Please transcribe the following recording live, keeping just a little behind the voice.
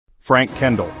Frank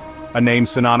Kendall, a name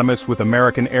synonymous with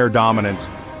American air dominance,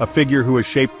 a figure who has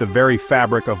shaped the very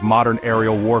fabric of modern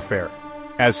aerial warfare.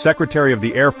 As Secretary of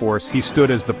the Air Force, he stood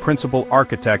as the principal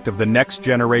architect of the Next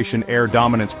Generation Air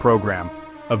Dominance Program,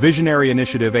 a visionary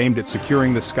initiative aimed at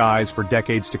securing the skies for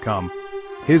decades to come.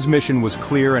 His mission was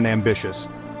clear and ambitious: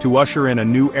 to usher in a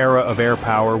new era of air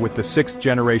power with the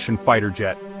sixth-generation fighter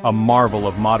jet, a marvel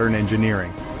of modern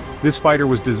engineering. This fighter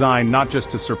was designed not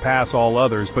just to surpass all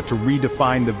others but to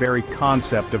redefine the very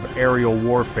concept of aerial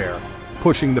warfare,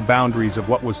 pushing the boundaries of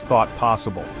what was thought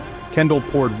possible. Kendall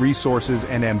poured resources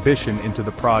and ambition into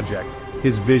the project,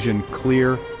 his vision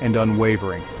clear and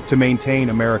unwavering, to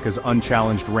maintain America's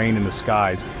unchallenged reign in the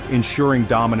skies, ensuring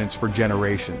dominance for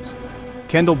generations.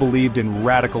 Kendall believed in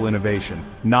radical innovation,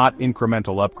 not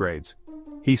incremental upgrades.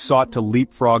 He sought to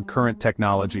leapfrog current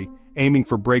technology, aiming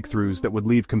for breakthroughs that would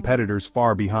leave competitors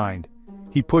far behind.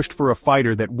 He pushed for a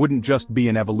fighter that wouldn't just be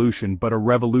an evolution but a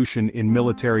revolution in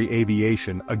military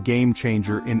aviation, a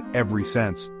game-changer in every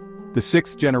sense. The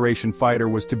sixth-generation fighter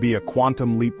was to be a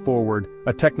quantum leap forward,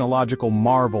 a technological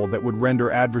marvel that would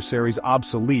render adversaries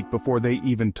obsolete before they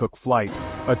even took flight,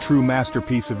 a true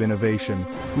masterpiece of innovation.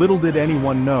 Little did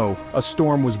anyone know, a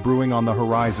storm was brewing on the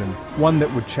horizon, one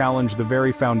that would challenge the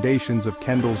very foundations of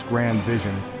Kendall's grand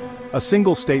vision. A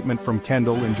single statement from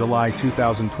Kendall in July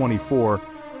 2024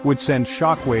 would send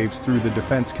shockwaves through the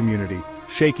defense community,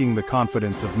 shaking the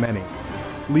confidence of many,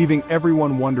 leaving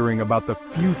everyone wondering about the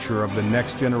future of the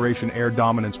Next Generation Air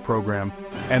Dominance Program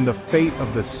and the fate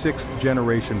of the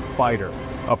sixth-generation fighter,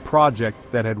 a project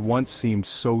that had once seemed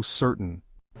so certain.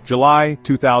 July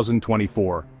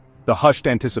 2024. The hushed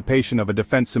anticipation of a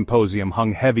defense symposium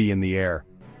hung heavy in the air.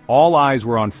 All eyes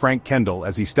were on Frank Kendall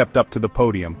as he stepped up to the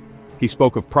podium. He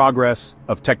spoke of progress,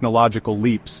 of technological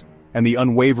leaps, and the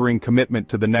unwavering commitment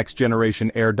to the Next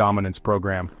Generation Air Dominance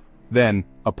Program. Then,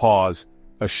 a pause,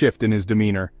 a shift in his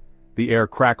demeanor. The air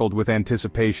crackled with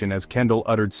anticipation as Kendall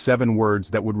uttered 7 words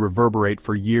that would reverberate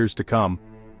for years to come.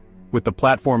 With the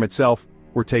platform itself,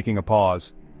 we're taking a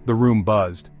pause. The room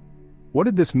buzzed. What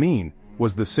did this mean?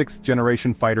 Was the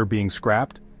sixth-generation fighter being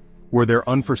scrapped? Were there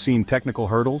unforeseen technical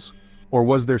hurdles? Or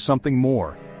was there something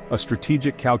more? A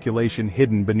strategic calculation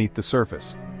hidden beneath the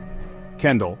surface.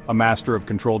 Kendall, a master of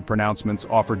controlled pronouncements,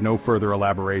 offered no further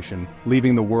elaboration,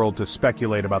 leaving the world to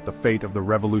speculate about the fate of the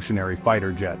revolutionary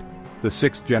fighter jet. The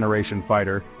sixth-generation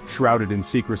fighter, shrouded in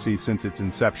secrecy since its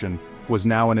inception, was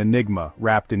now an enigma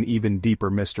wrapped in even deeper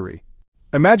mystery.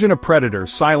 Imagine a predator,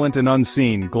 silent and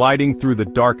unseen, gliding through the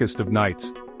darkest of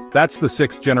nights. That's the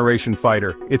sixth-generation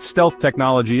fighter. Its stealth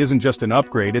technology isn't just an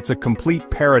upgrade, it's a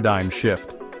complete paradigm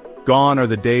shift. Gone are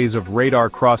the days of radar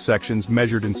cross-sections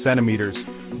measured in centimeters.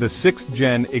 The sixth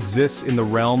gen exists in the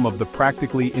realm of the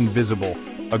practically invisible,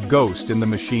 a ghost in the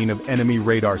machine of enemy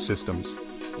radar systems.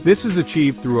 This is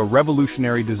achieved through a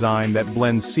revolutionary design that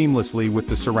blends seamlessly with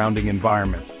the surrounding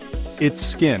environment. Its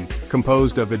skin,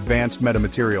 composed of advanced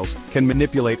metamaterials, can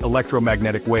manipulate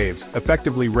electromagnetic waves,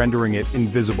 effectively rendering it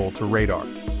invisible to radar.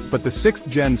 But the sixth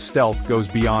gen stealth goes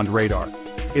beyond radar.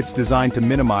 It's designed to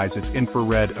minimize its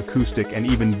infrared, acoustic, and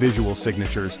even visual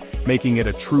signatures, making it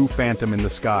a true phantom in the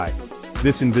sky.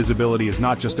 This invisibility is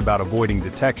not just about avoiding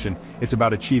detection, it's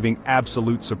about achieving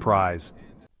absolute surprise.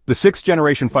 The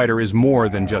sixth-generation fighter is more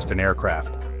than just an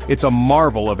aircraft. It's a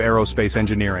marvel of aerospace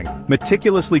engineering,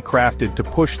 meticulously crafted to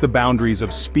push the boundaries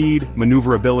of speed,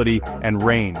 maneuverability, and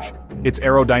range. Its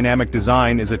aerodynamic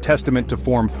design is a testament to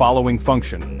form-following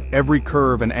function, every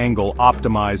curve and angle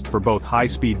optimized for both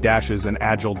high-speed dashes and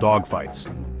agile dogfights.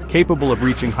 Capable of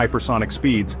reaching hypersonic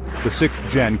speeds, the sixth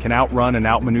gen can outrun and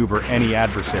outmaneuver any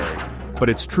adversary. But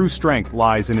its true strength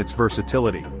lies in its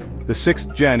versatility. The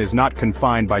sixth gen is not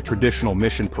confined by traditional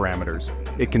mission parameters.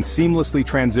 It can seamlessly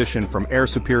transition from air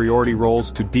superiority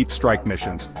roles to deep strike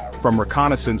missions, from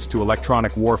reconnaissance to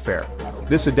electronic warfare.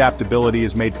 This adaptability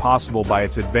is made possible by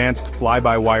its advanced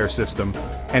fly-by-wire system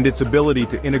and its ability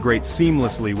to integrate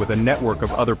seamlessly with a network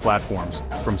of other platforms,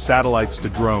 from satellites to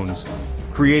drones,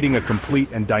 creating a complete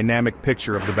and dynamic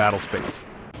picture of the battlespace.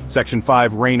 Section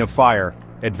 5, Rain of Fire,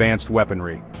 Advanced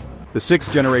Weaponry. The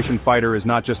sixth-generation fighter is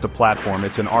not just a platform,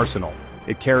 it's an arsenal.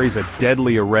 It carries a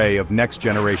deadly array of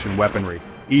next-generation weaponry,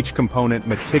 each component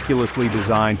meticulously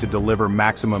designed to deliver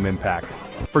maximum impact.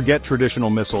 Forget traditional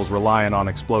missiles reliant on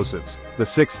explosives. The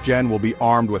sixth gen will be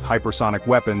armed with hypersonic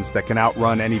weapons that can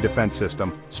outrun any defense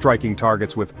system, striking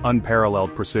targets with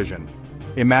unparalleled precision.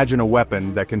 Imagine a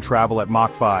weapon that can travel at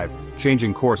Mach 5,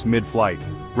 changing course mid-flight,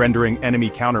 rendering enemy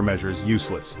countermeasures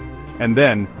useless. And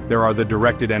then, there are the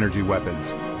directed energy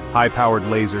weapons. High-powered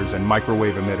lasers and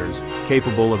microwave emitters,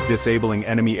 capable of disabling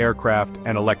enemy aircraft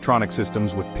and electronic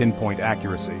systems with pinpoint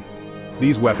accuracy.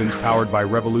 These weapons, powered by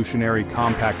revolutionary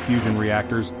compact fusion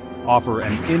reactors, offer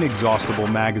an inexhaustible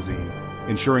magazine,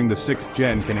 ensuring the 6th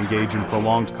Gen can engage in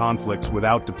prolonged conflicts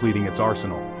without depleting its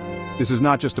arsenal. This is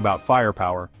not just about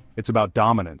firepower, it's about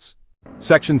dominance.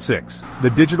 Section 6.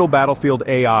 The Digital Battlefield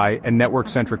AI and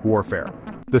Network-Centric Warfare.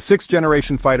 The 6th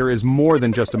Generation fighter is more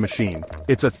than just a machine.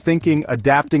 It's a thinking,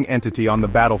 adapting entity on the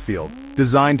battlefield,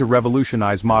 designed to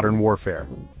revolutionize modern warfare.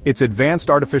 Its advanced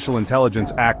artificial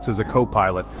intelligence acts as a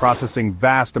co-pilot, processing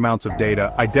vast amounts of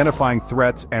data, identifying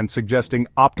threats, and suggesting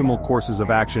optimal courses of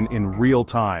action in real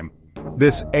time.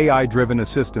 This AI-driven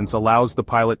assistance allows the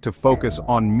pilot to focus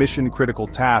on mission-critical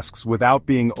tasks without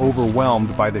being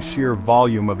overwhelmed by the sheer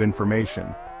volume of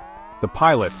information. The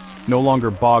pilot, no longer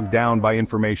bogged down by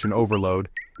information overload,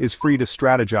 is free to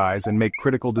strategize and make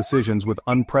critical decisions with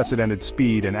unprecedented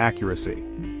speed and accuracy.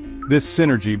 This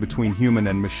synergy between human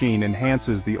and machine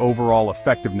enhances the overall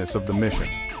effectiveness of the mission.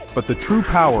 But the true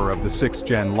power of the 6th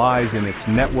Gen lies in its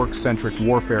network-centric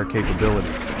warfare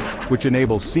capabilities, which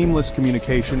enable seamless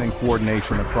communication and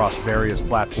coordination across various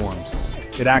platforms.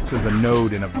 It acts as a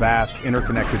node in a vast,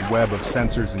 interconnected web of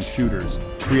sensors and shooters,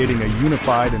 creating a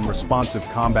unified and responsive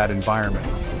combat environment.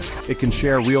 It can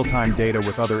share real-time data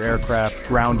with other aircraft,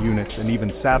 ground units, and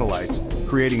even satellites,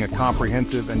 creating a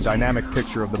comprehensive and dynamic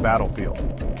picture of the battlefield.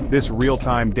 This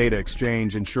real-time data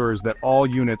exchange ensures that all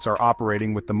units are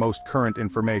operating with the most current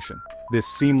information. This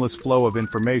seamless flow of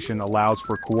information allows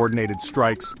for coordinated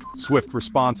strikes, swift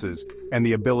responses, and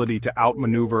the ability to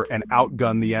outmaneuver and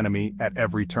outgun the enemy at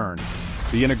every turn.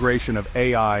 The integration of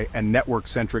AI and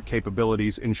network-centric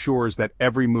capabilities ensures that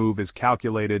every move is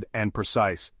calculated and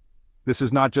precise. This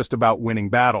is not just about winning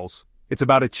battles. It's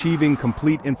about achieving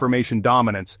complete information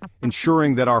dominance,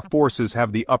 ensuring that our forces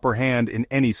have the upper hand in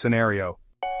any scenario.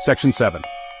 Section 7.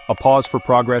 A pause for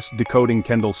progress decoding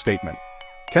Kendall's statement.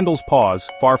 Kendall's pause,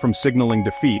 far from signaling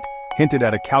defeat, hinted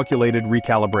at a calculated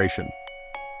recalibration.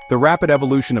 The rapid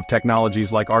evolution of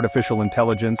technologies like artificial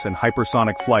intelligence and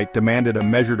hypersonic flight demanded a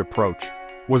measured approach.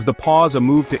 Was the pause a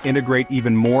move to integrate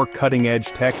even more cutting-edge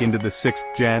tech into the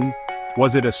 6th Gen?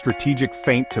 Was it a strategic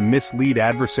feint to mislead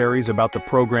adversaries about the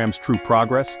program's true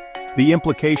progress? The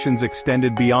implications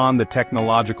extended beyond the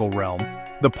technological realm.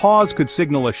 The pause could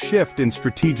signal a shift in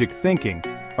strategic thinking,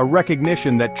 a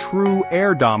recognition that true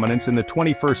air dominance in the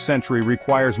 21st century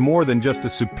requires more than just a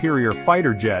superior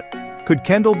fighter jet. Could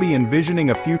Kendall be envisioning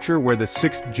a future where the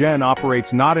 6th Gen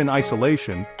operates not in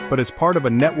isolation, but as part of a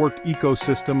networked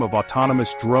ecosystem of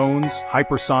autonomous drones,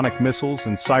 hypersonic missiles,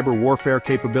 and cyber warfare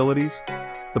capabilities?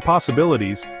 The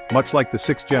possibilities, much like the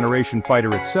 6th Generation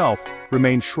fighter itself,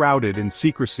 remain shrouded in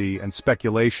secrecy and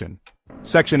speculation.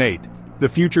 Section 8. The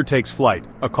future takes flight,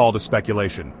 a call to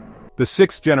speculation. The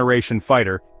 6th Generation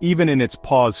fighter, even in its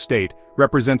paused state,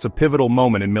 represents a pivotal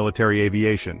moment in military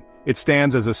aviation. It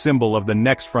stands as a symbol of the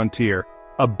next frontier,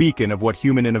 a beacon of what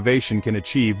human innovation can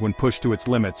achieve when pushed to its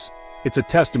limits. It's a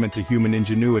testament to human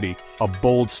ingenuity, a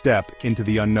bold step into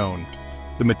the unknown.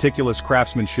 The meticulous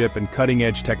craftsmanship and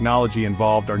cutting-edge technology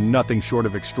involved are nothing short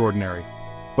of extraordinary.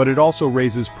 But it also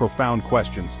raises profound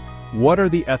questions. What are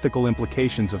the ethical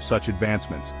implications of such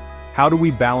advancements? How do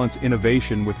we balance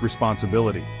innovation with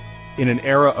responsibility? In an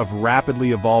era of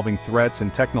rapidly evolving threats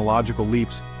and technological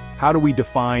leaps, how do we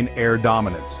define air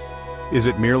dominance? Is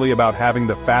it merely about having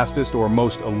the fastest or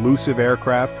most elusive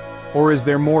aircraft? Or is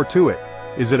there more to it?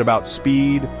 Is it about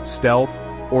speed, stealth,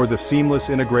 or the seamless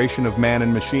integration of man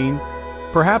and machine?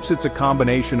 Perhaps it's a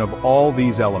combination of all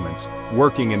these elements,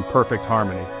 working in perfect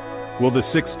harmony. Will the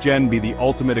 6th Gen be the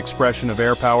ultimate expression of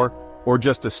air power, or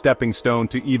just a stepping stone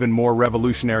to even more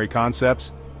revolutionary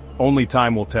concepts? Only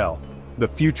time will tell. The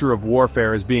future of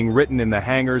warfare is being written in the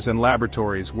hangars and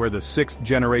laboratories where the 6th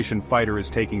Generation fighter is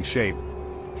taking shape.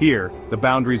 Here, the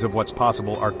boundaries of what's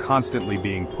possible are constantly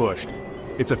being pushed.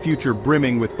 It's a future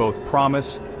brimming with both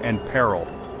promise and peril.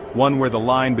 One where the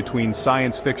line between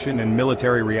science fiction and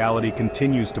military reality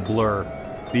continues to blur.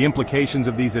 The implications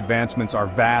of these advancements are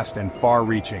vast and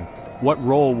far-reaching. What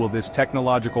role will this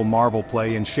technological marvel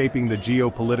play in shaping the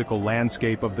geopolitical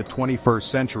landscape of the 21st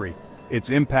century? Its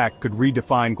impact could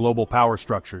redefine global power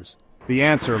structures. The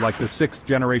answer, like the 6th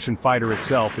Generation fighter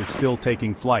itself, is still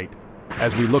taking flight.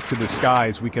 As we look to the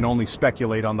skies, we can only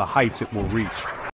speculate on the heights it will reach.